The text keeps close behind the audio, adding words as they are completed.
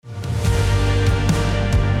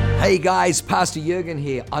Hey guys, Pastor Jürgen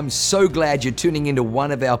here. I'm so glad you're tuning into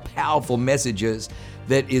one of our powerful messages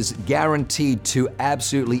that is guaranteed to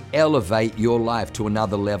absolutely elevate your life to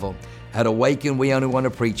another level. At Awaken, we only want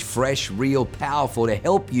to preach fresh, real, powerful to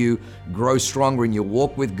help you grow stronger in your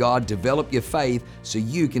walk with God, develop your faith so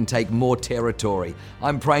you can take more territory.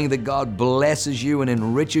 I'm praying that God blesses you and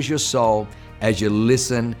enriches your soul as you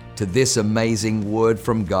listen to this amazing word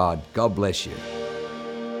from God. God bless you.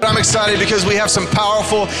 I'm excited because we have some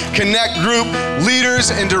powerful Connect group leaders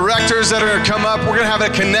and directors that are going to come up. We're going to have a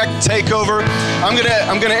Connect takeover. I'm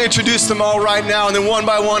going to introduce them all right now, and then one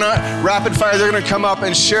by one, rapid fire, they're going to come up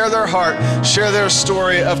and share their heart, share their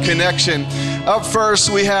story of connection. Up first,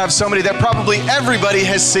 we have somebody that probably everybody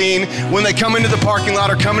has seen when they come into the parking lot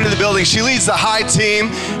or come into the building. She leads the high team,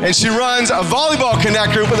 and she runs a volleyball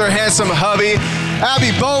Connect group with her handsome hubby.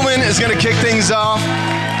 Abby Bowman is going to kick things off.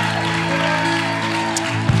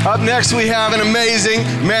 Up next, we have an amazing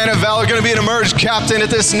man of valor, going to be an Emerge captain at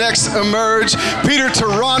this next Emerge. Peter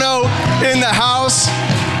Toronto in the house,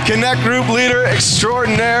 Connect group leader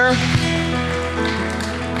extraordinaire.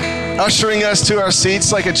 Ushering us to our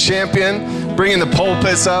seats like a champion, bringing the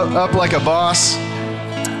pulpits up like a boss.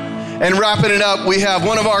 And wrapping it up, we have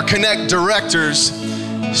one of our Connect directors.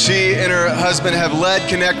 She and her husband have led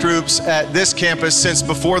Connect groups at this campus since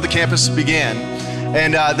before the campus began.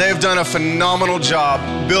 And they've done a phenomenal job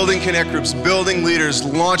building Connect groups, building leaders,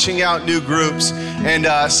 launching out new groups.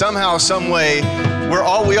 And somehow, some way,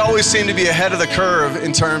 we always seem to be ahead of the curve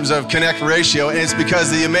in terms of Connect ratio. And it's because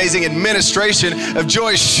of the amazing administration of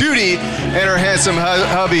Joyce Schutte and her handsome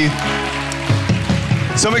hubby.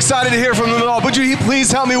 So I'm excited to hear from them all. Would you please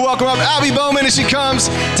help me welcome up Abby Bowman as she comes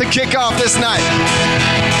to kick off this night.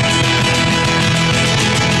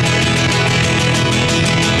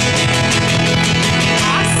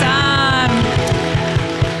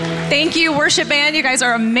 Thank you, worship band. You guys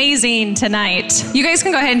are amazing tonight. You guys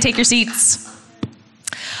can go ahead and take your seats.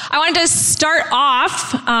 I wanted to start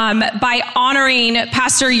off by honoring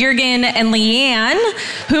Pastor Jürgen and Leanne,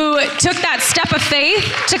 who took that step of faith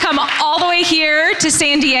to come all the way here to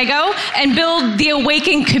San Diego and build the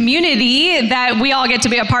Awaken community that we all get to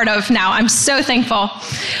be a part of now. I'm so thankful.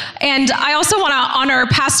 And I also want to honor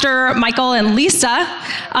Pastor Michael and Lisa.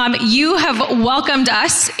 You have welcomed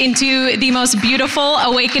us into the most beautiful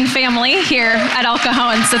Awaken family here at El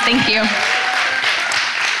Cajon, so thank you.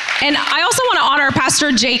 And I also want to honor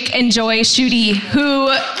Pastor Jake and Joy Schutte,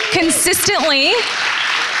 who consistently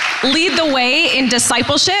lead the way in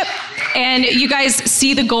discipleship. And you guys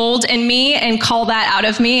see the gold in me and call that out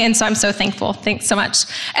of me. And so I'm so thankful. Thanks so much.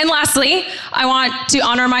 And lastly, I want to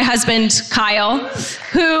honor my husband, Kyle,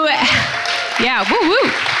 who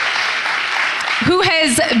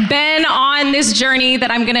has been on this journey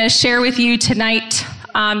that I'm going to share with you tonight.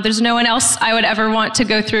 There's no one else I would ever want to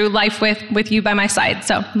go through life with you by my side.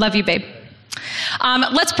 So love you, babe.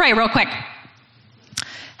 Let's pray real quick.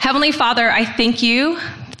 Heavenly Father, I thank you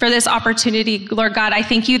for this opportunity. Lord God, I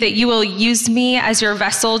thank you that you will use me as your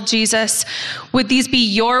vessel, Jesus. Would these be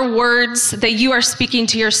your words that you are speaking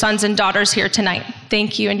to your sons and daughters here tonight?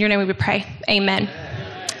 Thank you. In your name we pray. Amen.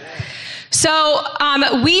 So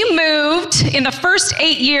we moved, in the first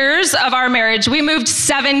 8 years of our marriage, we moved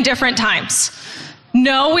 7 different times.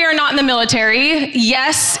 No, we are not in the military.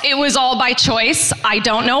 Yes, it was all by choice. I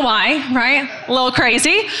don't know why, right? A little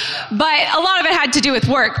crazy. But a lot of it had to do with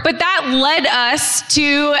work. But that led us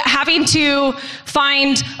to having to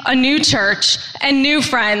find a new church and new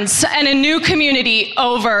friends and a new community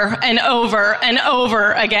over and over and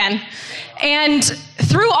over again. And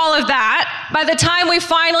through all of that, by the time we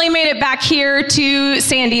finally made it back here to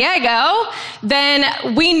San Diego,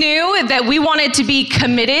 then we knew that we wanted to be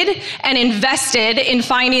committed and invested in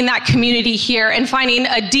finding that community here and finding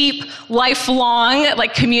a deep, lifelong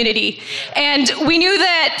community. And we knew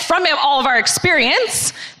that from all of our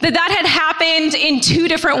experience, that had happened in 2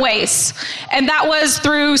 different ways. And that was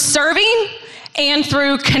through serving and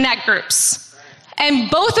through Connect groups.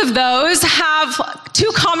 And both of those have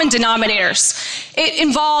 2 common denominators. It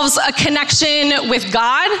involves a connection with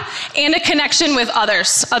God and a connection with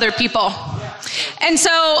other people. And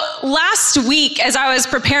so last week, as I was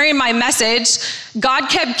preparing my message, God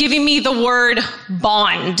kept giving me the word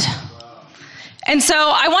bond. And so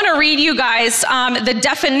I want to read you guys the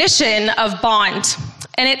definition of bond.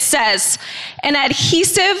 And it says, an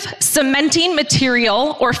adhesive cementing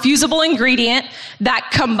material or fusible ingredient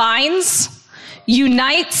that combines,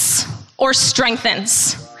 unites, or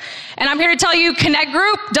strengthens. And I'm here to tell you, Connect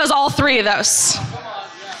Group does all 3 of those.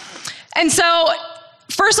 And so,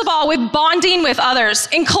 first of all, with bonding with others,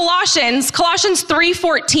 in Colossians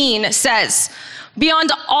 3:14 says,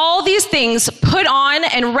 Beyond all these things, put on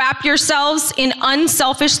and wrap yourselves in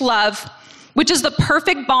unselfish love, which is the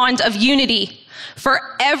perfect bond of unity. For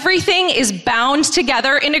everything is bound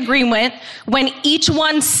together in agreement when each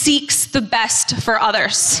one seeks the best for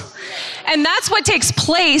others. And that's what takes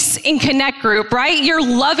place in Connect Group, right? You're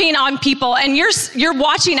loving on people and you're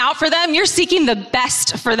watching out for them. You're seeking the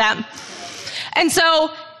best for them. And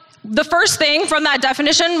so the first thing from that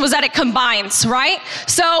definition was that it combines, right?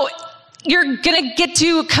 So you're gonna get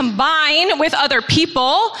to combine with other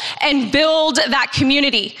people and build that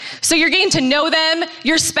community. So you're getting to know them,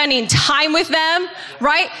 you're spending time with them,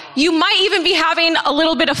 right? You might even be having a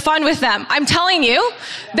little bit of fun with them. I'm telling you,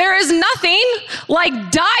 there is nothing like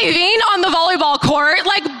diving on the volleyball court,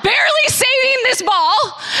 like barely saving this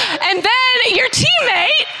ball, and then your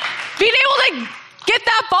teammate being able to get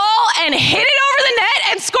that ball and hit it over the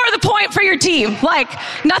net and score the point for your team. Like,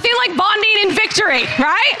 nothing like bonding in victory,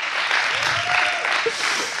 right?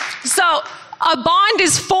 So a bond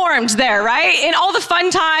is formed there, right? In all the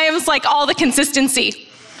fun times, like all the consistency.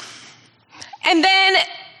 And then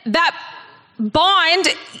that bond,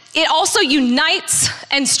 it also unites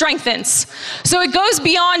and strengthens. So it goes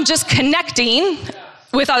beyond just connecting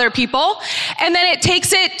with other people, and then it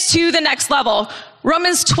takes it to the next level.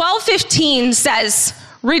 Romans 12:15 says,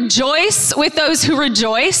 rejoice with those who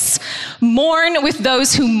rejoice, mourn with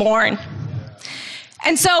those who mourn.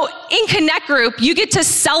 And so in Connect Group, you get to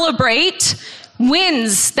celebrate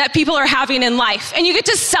wins that people are having in life. And you get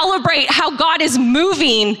to celebrate how God is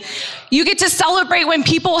moving. You get to celebrate when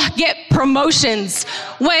people get promotions,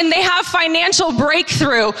 when they have financial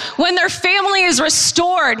breakthrough, when their family is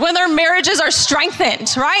restored, when their marriages are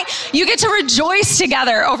strengthened, right? You get to rejoice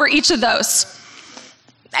together over each of those.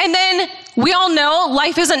 And then we all know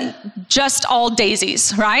life isn't just all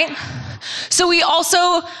daisies, right? So we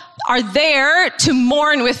also are there to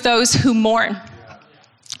mourn with those who mourn.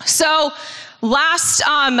 So last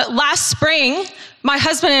spring, my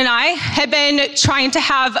husband and I had been trying to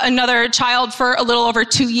have another child for a little over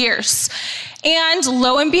 2 years. And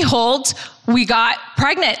lo and behold, we got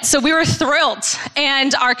pregnant. So we were thrilled.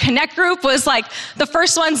 And our Connect Group was like the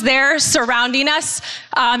first ones there surrounding us,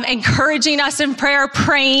 encouraging us in prayer,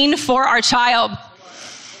 praying for our child.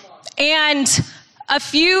 And a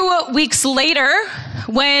few weeks later,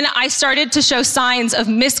 when I started to show signs of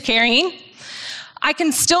miscarrying, I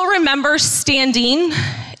can still remember standing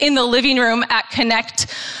in the living room at Connect,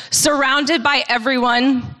 surrounded by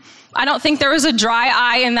everyone. I don't think there was a dry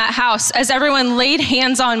eye in that house as everyone laid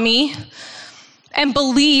hands on me and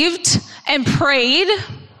believed and prayed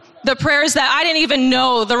the prayers that I didn't even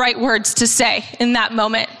know the right words to say in that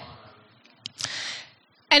moment.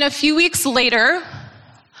 And a few weeks later,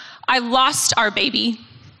 I lost our baby.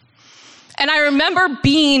 And I remember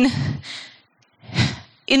being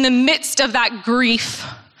in the midst of that grief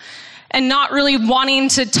and not really wanting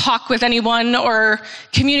to talk with anyone or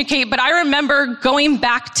communicate. But I remember going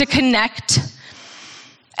back to Connect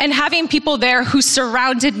and having people there who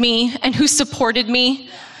surrounded me and who supported me.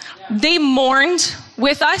 They mourned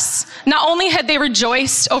with us. Not only had they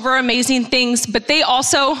rejoiced over amazing things, but they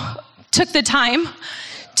also took the time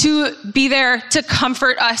to be there to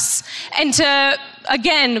comfort us and to,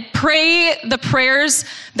 again, pray the prayers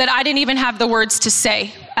that I didn't even have the words to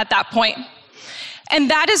say at that point. And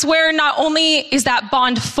that is where not only is that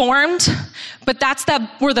bond formed, but that's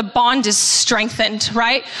where the bond is strengthened,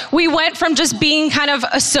 right? We went from just being kind of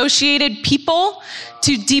associated people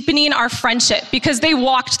to deepening our friendship because they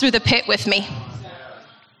walked through the pit with me.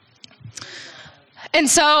 And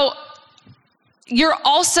so you're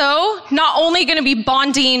also not only going to be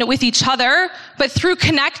bonding with each other, but through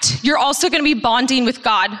Connect, you're also going to be bonding with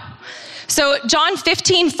God. So John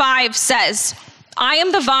 15:5 says, I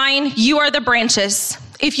am the vine, you are the branches.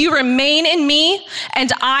 If you remain in me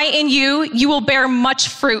and I in you, you will bear much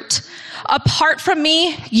fruit. Apart from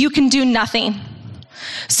me, you can do nothing.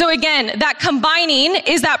 So again, that combining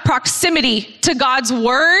is that proximity to God's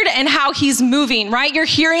word and how he's moving, right? You're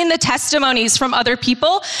hearing the testimonies from other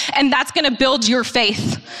people, and that's going to build your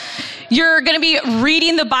faith. You're going to be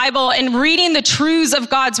reading the Bible and reading the truths of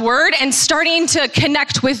God's word and starting to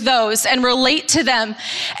connect with those and relate to them.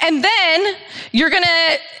 And then you're going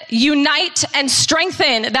to unite and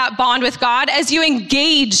strengthen that bond with God as you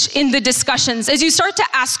engage in the discussions, as you start to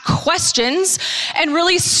ask questions and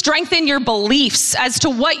really strengthen your beliefs as to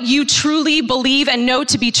what you truly believe and know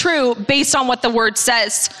to be true based on what the word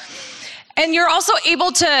says. And you're also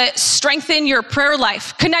able to strengthen your prayer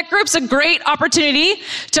life. Connect Group's a great opportunity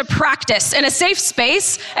to practice in a safe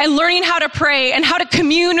space and learning how to pray and how to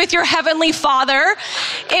commune with your Heavenly Father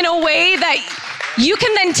in a way that you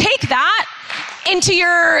can then take that into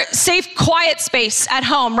your safe, quiet space at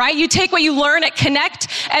home, right? You take what you learn at Connect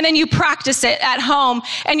and then you practice it at home,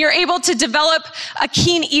 and you're able to develop a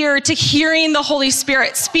keen ear to hearing the Holy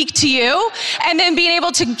Spirit speak to you, and then being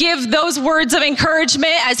able to give those words of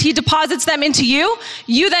encouragement as he deposits them into you.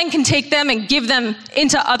 You then can take them and give them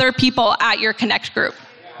into other people at your Connect group.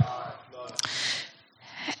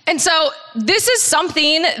 And so this is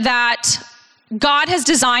something that God has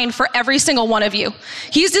designed for every single one of you.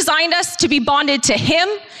 He's designed us to be bonded to him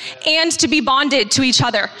and to be bonded to each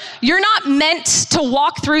other. You're not meant to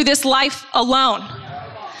walk through this life alone.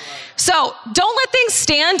 So don't let things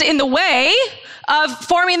stand in the way of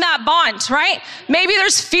forming that bond, right? Maybe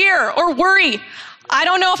there's fear or worry. I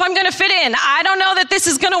don't know if I'm gonna fit in. I don't know that this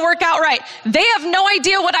is gonna work out right. They have no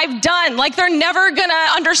idea what I've done. Like, they're never gonna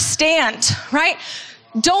understand, right?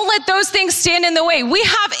 Don't let those things stand in the way. We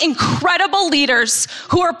have incredible leaders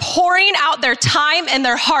who are pouring out their time and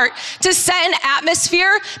their heart to set an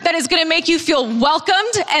atmosphere that is gonna make you feel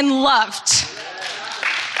welcomed and loved.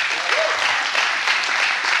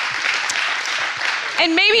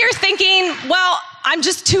 And maybe you're thinking, well, I'm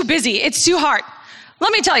just too busy. It's too hard.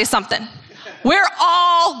 Let me tell you something. We're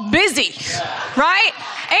all busy, right?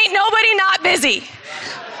 Ain't nobody not busy.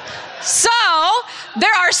 So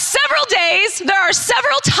there are several days, there are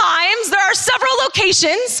several times, there are several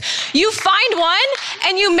locations. You find one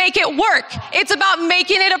and you make it work. It's about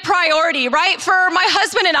making it a priority, right? For my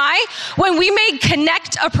husband and I, when we made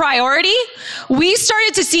Connect a priority, we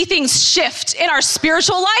started to see things shift in our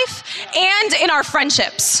spiritual life and in our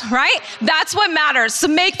friendships, right? That's what matters. So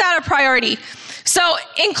make that a priority. So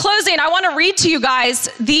in closing, I want to read to you guys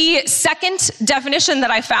the second definition that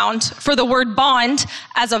I found for the word bond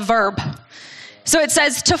as a verb. So it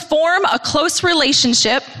says to form a close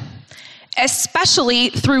relationship, especially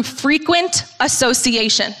through frequent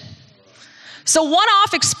association. So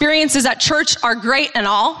one-off experiences at church are great and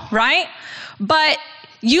all, right? But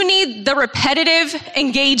you need the repetitive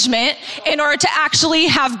engagement in order to actually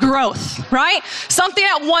have growth, right? Something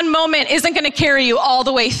at one moment isn't gonna carry you all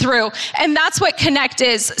the way through. And that's what Connect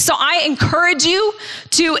is. So I encourage you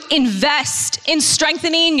to invest in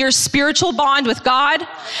strengthening your spiritual bond with God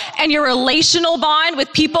and your relational bond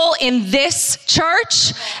with people in this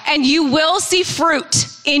church, and you will see fruit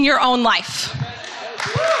in your own life.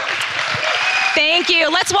 Thank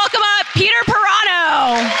you. Let's welcome up Peter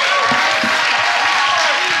Pirano.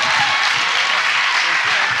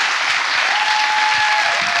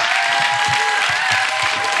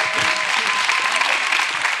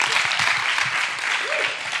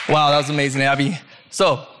 Wow, that was amazing, Abby.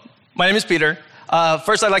 So, my name is Peter.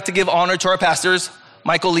 First, I'd like to give honor to our pastors,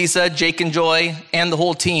 Michael, Lisa, Jake, and Joy, and the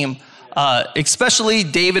whole team, especially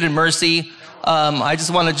David and Mercy. I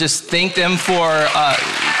just want to thank them for,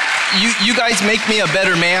 you guys make me a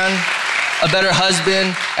better man, a better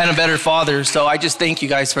husband, and a better father. So I just thank you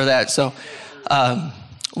guys for that. So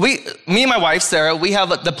me and my wife, Sarah, we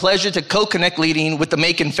have the pleasure to co-connect leading with the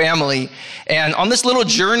Macon family. And on this little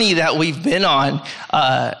journey that we've been on,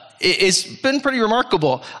 it's been pretty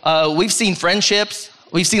remarkable. We've seen friendships.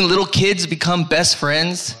 We've seen little kids become best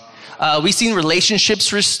friends. We've seen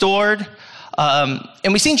relationships restored. And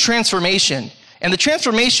we've seen transformation. And the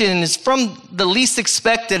transformation is from the least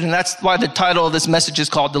expected, and that's why the title of this message is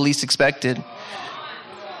called The Least Expected.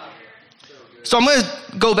 So I'm going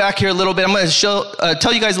to go back here a little bit. I'm going to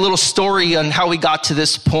tell you guys a little story on how we got to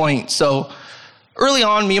this point. So early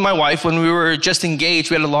on, me and my wife, when we were just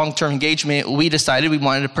engaged, we had a long-term engagement, we decided we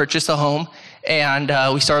wanted to purchase a home, and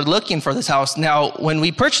we started looking for this house. Now, when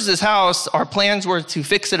we purchased this house, our plans were to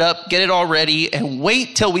fix it up, get it all ready, and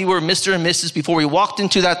wait till we were Mr. and Mrs. before we walked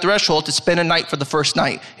into that threshold to spend a night for the first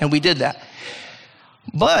night, and we did that.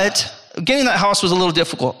 But getting that house was a little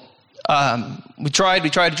difficult. We tried. We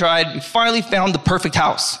finally found the perfect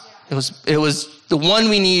house. It was the one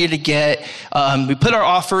we needed to get. We put our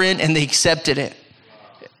offer in, and they accepted it.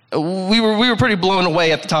 We were pretty blown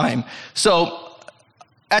away at the time. So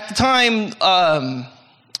at the time, I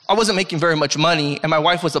wasn't making very much money, and my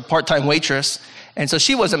wife was a part-time waitress, and so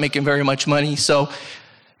she wasn't making very much money. So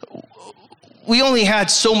we only had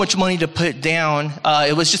so much money to put down.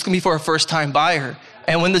 It was just gonna be for a first-time buyer.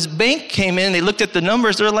 And when this bank came in, they looked at the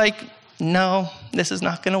numbers. They're like, no, this is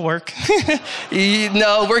not gonna work.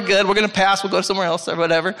 No, we're good. We're gonna pass. We'll go somewhere else or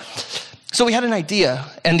whatever. So we had an idea.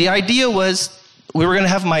 And the idea was we were gonna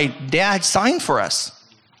have my dad sign for us.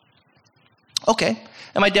 Okay.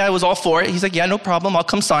 And my dad was all for it. He's like, yeah, no problem. I'll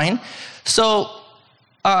come sign. So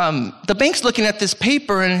the bank's looking at this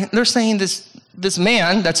paper, and they're saying this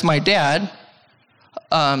man, that's my dad,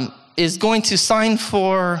 is going to sign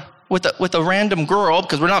with a random girl,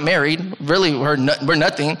 because we're not married. Really, we're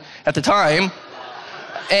nothing at the time.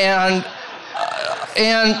 And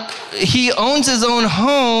he owns his own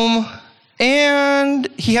home, and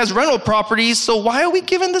he has rental properties. So why are we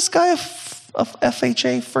giving this guy a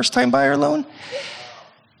FHA, first-time buyer loan?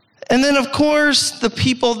 And then, of course, the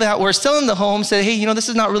people that were selling the home said, hey, this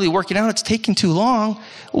is not really working out. It's taking too long.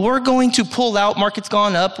 We're going to pull out. Market's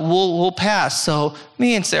gone up. We'll pass. So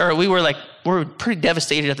me and Sarah, we were pretty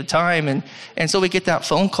devastated at the time. And so we get that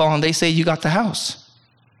phone call, and they say, you got the house.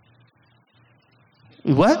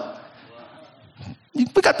 What? We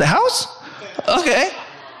got the house? Okay.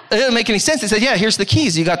 It didn't make any sense. They said, yeah, here's the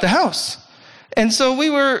keys. You got the house. And so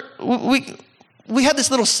we had this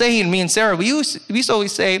little saying, me and Sarah, we used to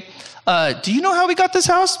always say, do you know how we got this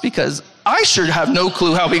house? Because I sure have no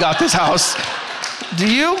clue how we got this house.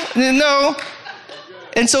 Do you? No.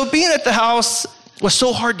 And so being at the house was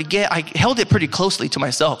so hard to get. I held it pretty closely to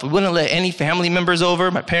myself. I wouldn't let any family members over,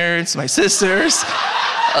 my parents, my sisters,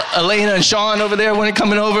 Elena and Sean over there weren't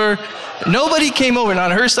coming over. Nobody came over,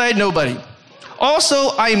 not on her side, nobody.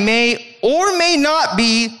 Also, I may or may not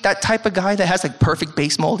be that type of guy that has perfect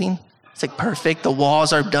base molding. It's perfect. The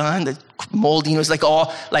walls are done. The molding was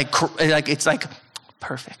all it's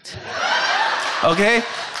perfect. Okay?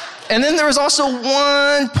 And then there was also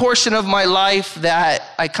one portion of my life that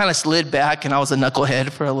I kind of slid back, and I was a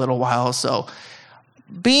knucklehead for a little while. So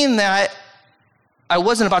being that I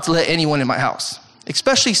wasn't about to let anyone in my house,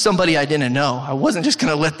 especially somebody I didn't know. I wasn't just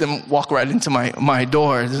going to let them walk right into my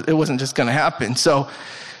door. It wasn't just going to happen. So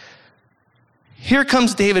here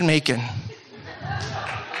comes David Macon.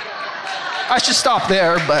 I should stop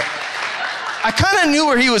there, but I kind of knew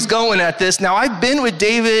where he was going at this. Now, I've been with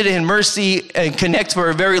David and Mercy and Connect for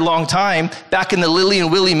a very long time, back in the Lily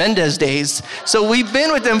and Willie Mendez days. So we've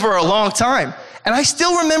been with them for a long time. And I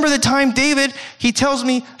still remember the time David, he tells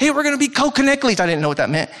me, hey, we're going to be co-connect leads. I didn't know what that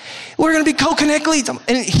meant. We're going to be co-connect leads. And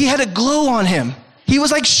he had a glow on him. He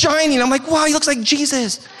was shining. I'm like, wow, he looks like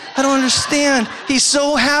Jesus. I don't understand. He's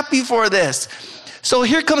so happy for this. So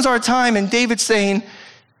here comes our time, and David's saying,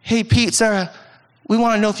 hey, Pete, Sarah, we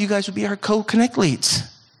want to know if you guys would be our co-connect leads.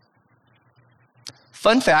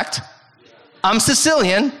 Fun fact, I'm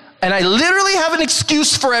Sicilian, and I literally have an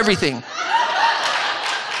excuse for everything.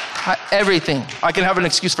 Everything. I can have an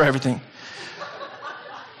excuse for everything.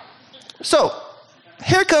 So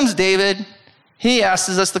here comes David. He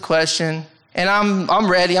asks us the question, and I'm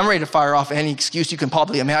ready. I'm ready to fire off any excuse you can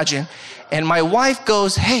probably imagine. And my wife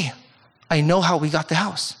goes, hey, I know how we got the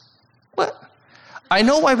house. What? I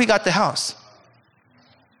know why we got the house.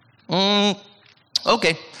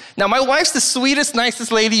 Okay. Now, my wife's the sweetest,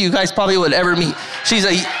 nicest lady you guys probably would ever meet. She's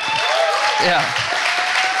a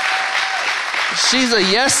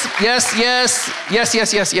yes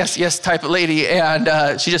type of lady.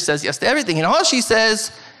 And she just says yes to everything. And all she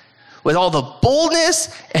says, with all the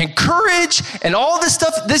boldness and courage and all this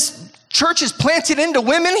stuff this church is planted into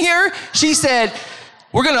women here, she said,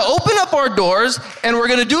 we're going to open up our doors and we're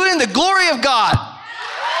going to do it in the glory of God.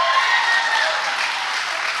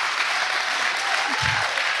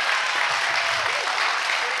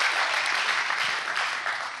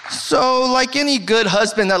 So, like any good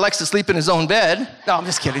husband that likes to sleep in his own bed, no, I'm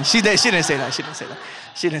just kidding. She didn't say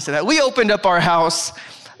that. We opened up our house,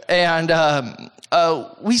 and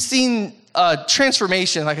we seen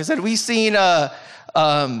transformation. Like I said, we seen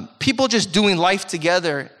people just doing life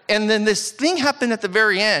together. And then this thing happened at the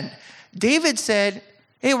very end. David said,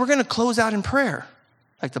 hey, we're going to close out in prayer.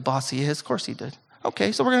 Like the boss he is, of course he did.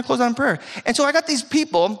 Okay, so we're going to close out in prayer. And so I got these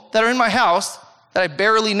people that are in my house that I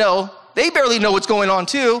barely know. They barely know what's going on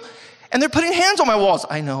too. And they're putting hands on my walls.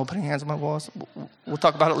 I know, putting hands on my walls. We'll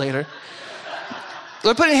talk about it later.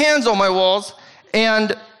 They're putting hands on my walls.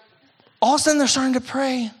 And all of a sudden they're starting to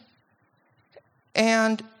pray.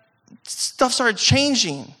 And stuff started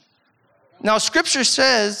changing. Now, scripture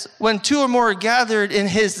says when two or more are gathered in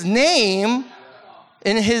his name,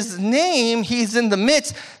 he's in the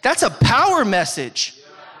midst. That's a power message.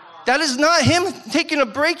 That is not him taking a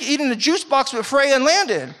break, eating a juice box with Freya and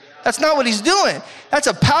Landon. That's not what he's doing. That's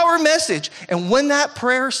a power message. And when that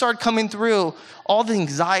prayer started coming through, all the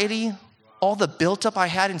anxiety, all the built up I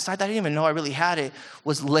had inside that I didn't even know I really had it,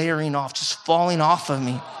 was layering off, just falling off of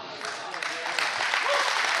me.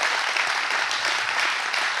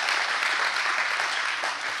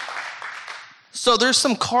 So there's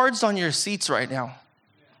some cards on your seats right now.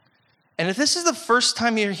 And if this is the first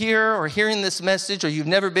time you're here or hearing this message, or you've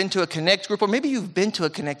never been to a Connect group, or maybe you've been to a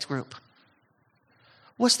Connect group,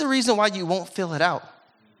 what's the reason why you won't fill it out?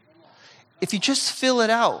 If you just fill it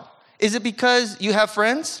out, is it because you have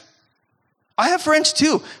friends? I have friends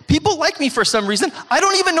too. People like me for some reason. I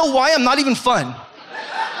don't even know why. I'm not even fun.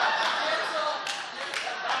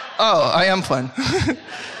 Oh, I am fun.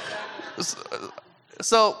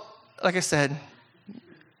 So, like I said,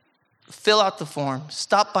 fill out the form,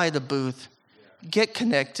 stop by the booth, get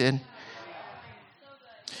connected.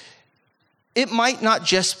 It might not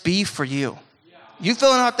just be for you. You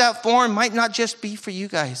filling out that form might not just be for you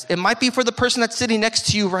guys. It might be for the person that's sitting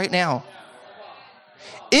next to you right now.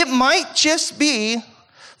 It might just be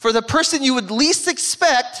for the person you would least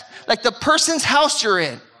expect, like the person's house you're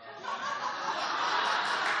in.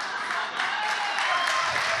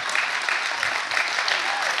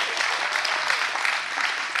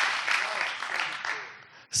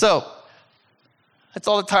 So, that's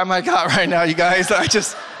all the time I got right now, you guys.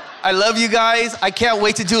 I love you guys. I can't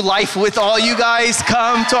wait to do life with all you guys.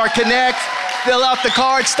 Come to our Connect, fill out the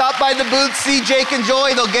card, stop by the booth, see Jake and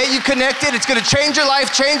Joy. They'll get you connected. It's gonna change your life,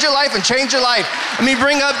 and change your life. Let me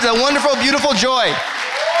bring up the wonderful, beautiful Joy.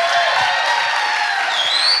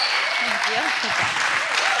 Thank you.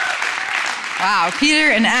 Wow, Peter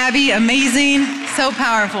and Abby, amazing, so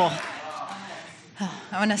powerful.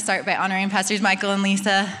 I want to start by honoring Pastors Michael and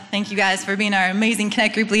Lisa. Thank you guys for being our amazing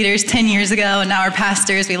Connect Group leaders 10 years ago, and now our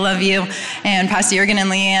pastors. We love you. And Pastor Jurgen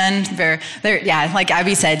and Leanne, they're, like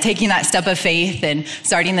Abby said, taking that step of faith and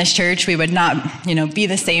starting this church. We would not, be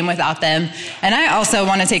the same without them. And I also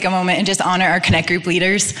want to take a moment and just honor our Connect Group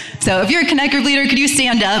leaders. So if you're a Connect Group leader, could you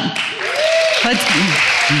stand up?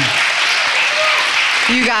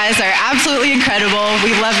 You guys are absolutely incredible.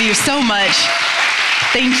 We love you so much.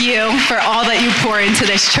 Thank you for all that you pour into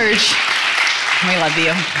this church. We love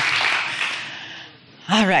you.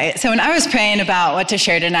 All right, so when I was praying about what to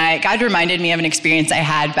share tonight, God reminded me of an experience I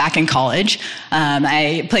had back in college.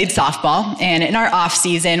 I played softball, and in our off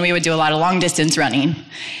season, we would do a lot of long distance running.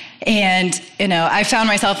 And, I found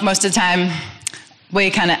myself most of the time way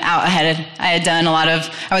kind of out ahead. I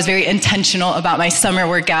was very intentional about my summer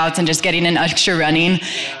workouts and just getting in extra running.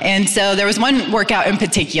 And so there was one workout in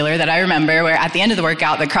particular that I remember where at the end of the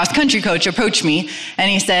workout, the cross country coach approached me and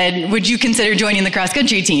he said, "Would you consider joining the cross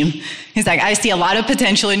country team?" He's like, "I see a lot of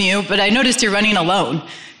potential in you, but I noticed you're running alone.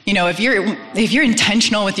 If you're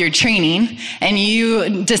intentional with your training and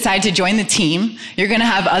you decide to join the team, you're gonna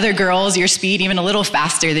have other girls your speed even a little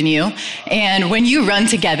faster than you. And when you run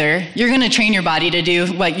together, you're gonna train your body to do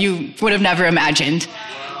what you would have never imagined."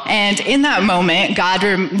 And in that moment, God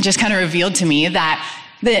just kind of revealed to me that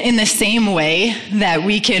in the same way that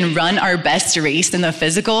we can run our best race in the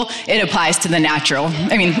physical, it applies to the natural,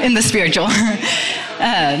 in the spiritual.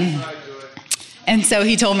 And so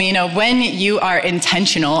he told me, when you are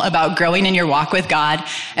intentional about growing in your walk with God,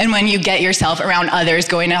 and when you get yourself around others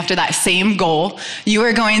going after that same goal, you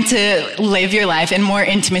are going to live your life in more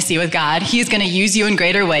intimacy with God. He's going to use you in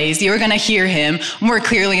greater ways. You are going to hear him more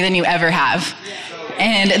clearly than you ever have.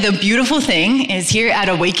 And the beautiful thing is here at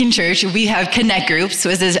Awaken Church, we have Connect Groups,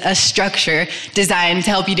 which is a structure designed to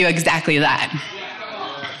help you do exactly that.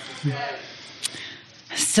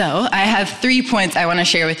 So I have 3 points I want to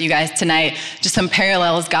share with you guys tonight, just some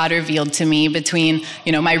parallels God revealed to me between,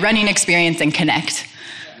 my running experience and Connect.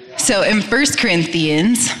 So in 1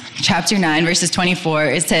 Corinthians chapter 9, verses 24,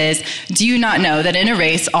 it says, "Do you not know that in a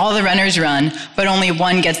race all the runners run, but only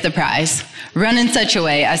one gets the prize? Run in such a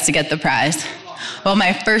way as to get the prize." Well,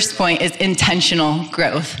 my first point is intentional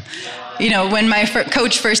growth. When my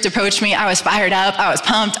coach first approached me, I was fired up, I was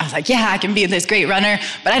pumped. I was like, yeah, I can be this great runner.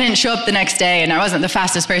 But I didn't show up the next day, and I wasn't the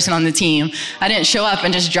fastest person on the team. I didn't show up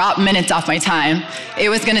and just drop minutes off my time. It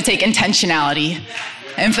was gonna take intentionality.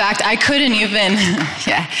 In fact, I couldn't even,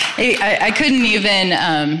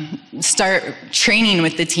 start training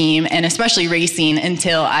with the team, and especially racing,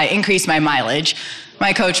 until I increased my mileage.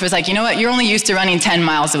 My coach was like, "You know what, you're only used to running 10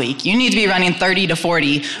 miles a week. You need to be running 30 to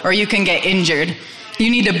 40, or you can get injured. You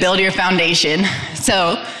need to build your foundation."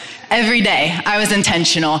 So every day I was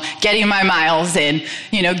intentional, getting my miles in,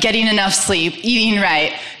 getting enough sleep, eating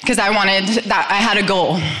right, because I had a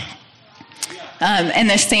goal. And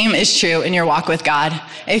the same is true in your walk with God.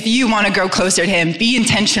 If you want to grow closer to him, be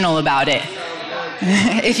intentional about it.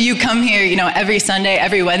 If you come here, every Sunday,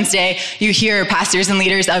 every Wednesday, you hear pastors and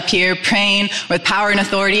leaders up here praying with power and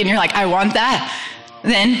authority, and you're like, "I want that,"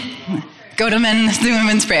 then go to men's and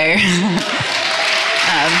women's prayer.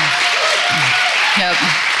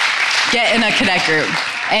 Get in a Connect group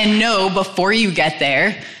and know before you get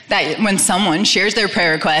there that when someone shares their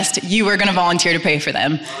prayer request, you are going to volunteer to pray for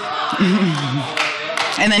them.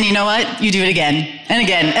 And then you know what? You do it again and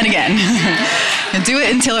again and again. And do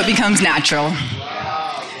it until it becomes natural.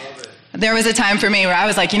 There was a time for me where I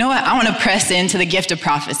was like, you know what? I want to press into the gift of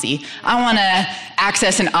prophecy. I want to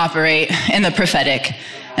access and operate in the prophetic.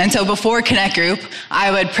 And so before Connect Group,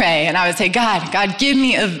 I would pray and I would say, God, give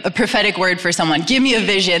me a prophetic word for someone. Give me a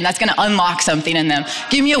vision that's going to unlock something in them.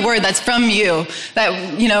 Give me a word that's from you,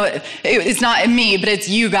 that, you know, it's not me, but it's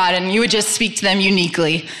you, God, and you would just speak to them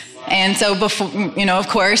uniquely. And so before, you know, of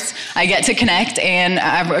course, I get to connect and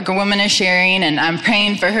a woman is sharing and I'm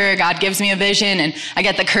praying for her. God gives me a vision and I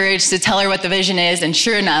get the courage to tell her what the vision is. And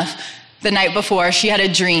sure enough, the night before, she had a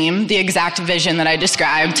dream, the exact vision that I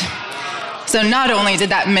described. So not only did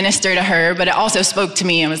that minister to her, but it also spoke to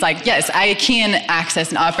me and was like, yes, I can access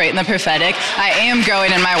and operate in the prophetic. I am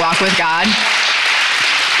growing in my walk with God.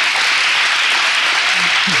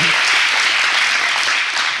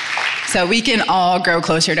 So we can all grow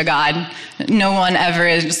closer to God. No one ever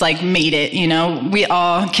has like made it, you know. We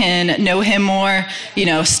all can know him more, you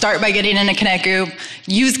know, start by getting in a Connect Group,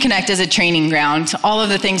 use Connect as a training ground. All of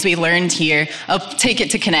the things we learned here, take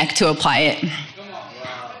it to Connect to apply it.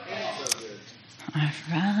 All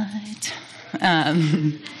right.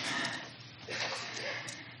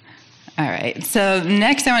 All right, so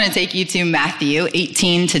next I want to take you to Matthew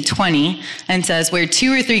 18-20, and says, where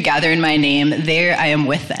 2 or 3 gather in my name, there I am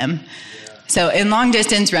with them. So in long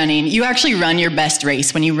distance running, you actually run your best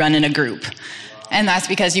race when you run in a group. And that's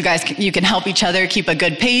because you can help each other keep a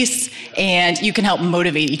good pace, and you can help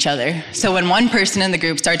motivate each other. So when one person in the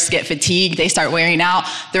group starts to get fatigued, they start wearing out,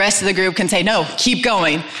 the rest of the group can say, no, keep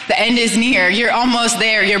going. The end is near. You're almost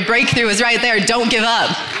there. Your breakthrough is right there. Don't give up.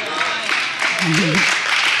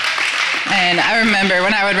 And I remember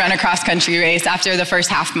when I would run a cross-country race, after the first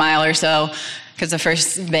half mile or so, because the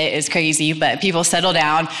first bit is crazy, but people settle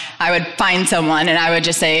down, I would find someone and I would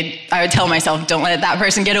tell myself, don't let that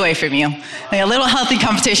person get away from you. Like, a little healthy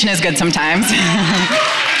competition is good sometimes.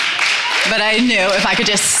 But I knew if I could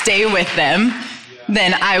just stay with them,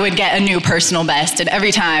 then I would get a new personal best. And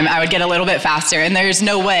every time I would get a little bit faster. And there's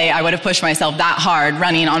no way I would have pushed myself that hard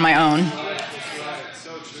running on my own.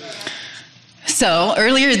 So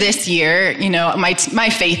earlier this year, you know, my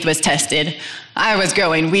faith was tested. I was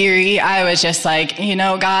growing weary. I was just like, you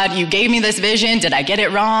know, God, you gave me this vision. Did I get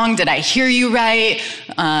it wrong? Did I hear you right?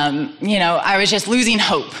 You know, I was just losing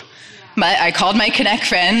hope. But I called my Connect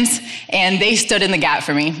friends, and they stood in the gap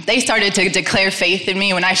for me. They started to declare faith in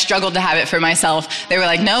me when I struggled to have it for myself. They were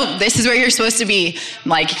like, no, this is where you're supposed to be.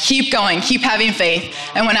 Like, keep going, keep having faith.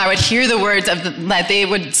 And when I would hear the words that they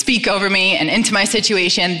would speak over me and into my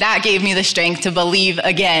situation, that gave me the strength to believe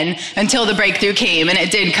again until the breakthrough came, and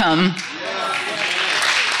it did come.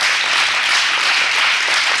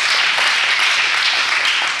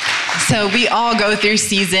 So we all go through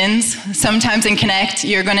seasons. Sometimes in Connect,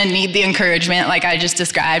 you're going to need the encouragement like I just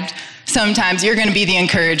described. Sometimes you're going to be the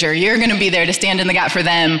encourager. You're going to be there to stand in the gap for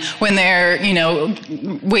them when they're, you know,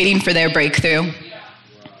 waiting for their breakthrough.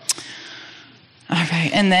 All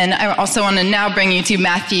right, and then I also want to now bring you to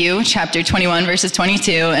Matthew chapter 21, verses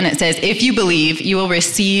 22, and it says, if you believe, you will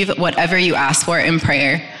receive whatever you ask for in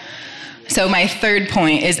prayer. So my third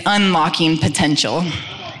point is unlocking potential.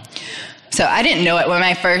 So I didn't know it when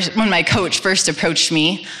my coach first approached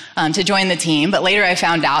me to join the team, but later I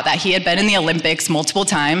found out that he had been in the Olympics multiple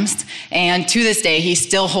times, and to this day, he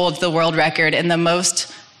still holds the world record in the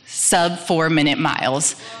most sub 4-minute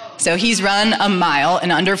miles. So he's run a mile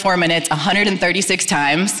in under 4 minutes 136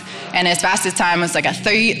 times, and his fastest time was like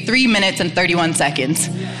 3 minutes and 31 seconds.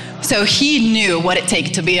 So he knew what it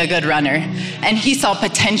takes to be a good runner, and he saw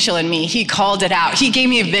potential in me. He called it out. He gave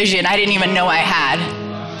me a vision I didn't even know I had.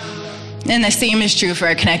 And the same is true for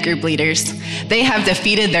our Connect Group leaders. They have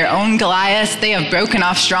defeated their own Goliaths. They have broken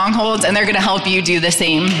off strongholds, and they're going to help you do the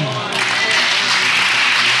same.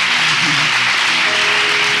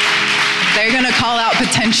 They're going to call out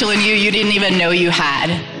potential in you didn't even know you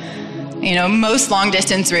had. You know, most long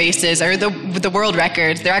distance races, or the world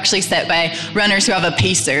records, they're actually set by runners who have a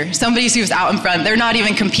pacer. Somebody who's out in front, they're not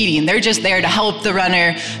even competing. They're just there to help the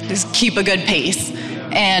runner just keep a good pace.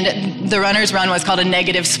 And the runner's run was called a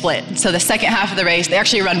negative split. So the second half of the race, they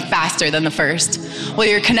actually run faster than the first. Well,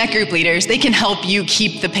 your Connect Group leaders, they can help you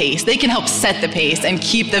keep the pace. They can help set the pace and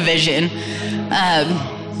keep the vision.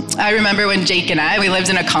 I remember when Jake and we lived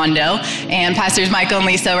in a condo, and Pastors Michael and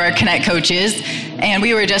Lisa were our Connect coaches, and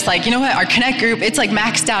we were just like, you know what, our Connect group, it's like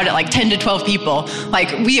maxed out at like 10 to 12 people.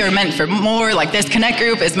 Like, we are meant for more. Like, this Connect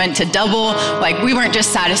group is meant to double. Like, we weren't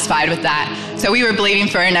just satisfied with that. So we were believing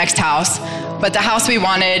for our next house. But the house we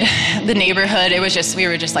wanted, the neighborhood, we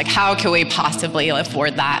were just like, how can we possibly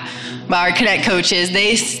afford that? But our Connect coaches,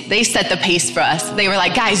 they set the pace for us. They were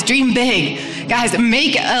like, guys, dream big. Guys,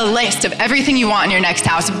 make a list of everything you want in your next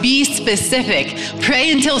house. Be specific.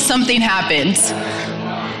 Pray until something happens.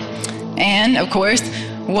 And of course,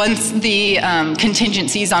 once the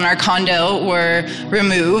contingencies on our condo were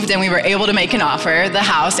removed and we were able to make an offer, the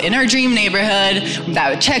house in our dream neighborhood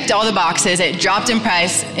that checked all the boxes, it dropped in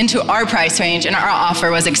price into our price range and our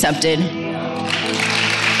offer was accepted.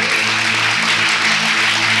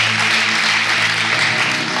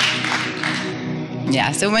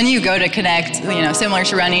 Yeah, so when you go to Connect, similar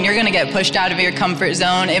to running, you're gonna get pushed out of your comfort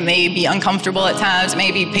zone. It may be uncomfortable at times, it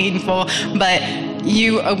may be painful, but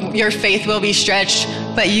your faith will be stretched,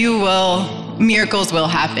 but miracles will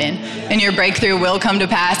happen, and your breakthrough will come to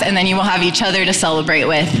pass, and then you will have each other to celebrate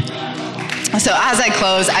with. So as I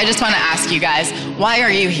close, I just want to ask you guys, why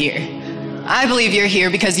are you here? I believe you're here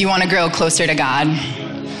because you want to grow closer to God.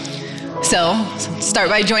 So start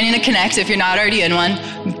by joining a Connect if you're not already in one.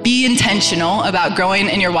 Be intentional about growing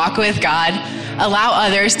in your walk with God. Allow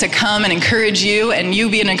others to come and encourage you, and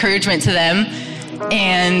you be an encouragement to them.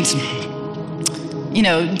 And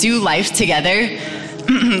do life together.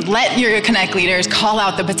 Let your Connect leaders call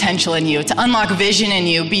out the potential in you, to unlock vision in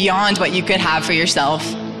you beyond what you could have for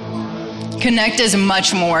yourself. Connect is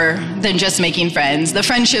much more than just making friends. The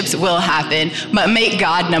friendships will happen, but make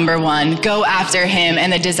God number one. Go after him,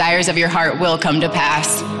 and the desires of your heart will come to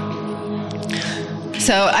pass.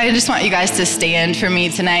 So I just want you guys to stand for me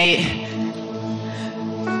tonight.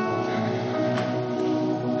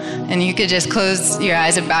 And you could just close your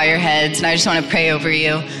eyes and bow your heads, and I just want to pray over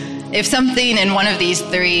you. If something in one of these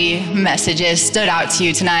 3 messages stood out to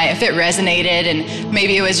you tonight, if it resonated and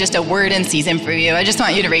maybe it was just a word in season for you, I just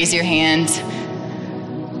want you to raise your hand.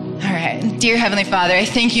 All right. Dear Heavenly Father, I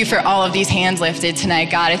thank you for all of these hands lifted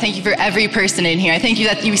tonight, God. I thank you for every person in here. I thank you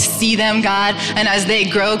that you see them, God, and as they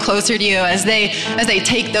grow closer to you, as they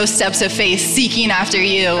take those steps of faith, seeking after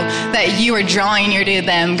you, that you are drawing near to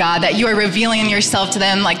them, God, that you are revealing yourself to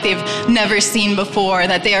them like they've never seen before,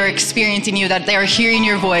 that they are experiencing you, that they are hearing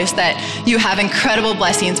your voice, that you have incredible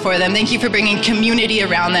blessings for them. Thank you for bringing community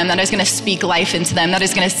around them that is going to speak life into them, that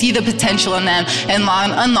is going to see the potential in them and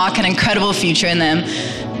unlock an incredible future in them.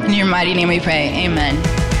 In your mighty name we pray, amen.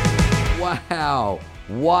 Wow,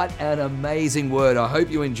 what an amazing word. I hope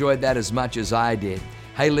you enjoyed that as much as I did.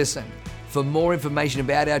 Hey, listen, for more information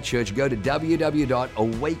about our church, go to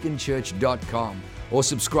www.awakenchurch.com or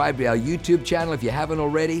subscribe to our YouTube channel if you haven't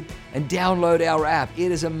already, and download our app.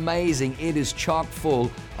 It is amazing. It is chock full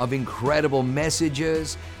of incredible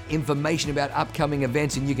messages, information about upcoming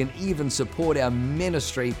events, and you can even support our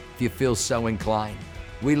ministry if you feel so inclined.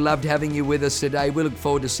 We loved having you with us today. We look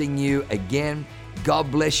forward to seeing you again.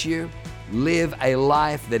 God bless you. Live a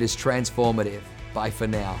life that is transformative. Bye for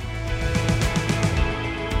now.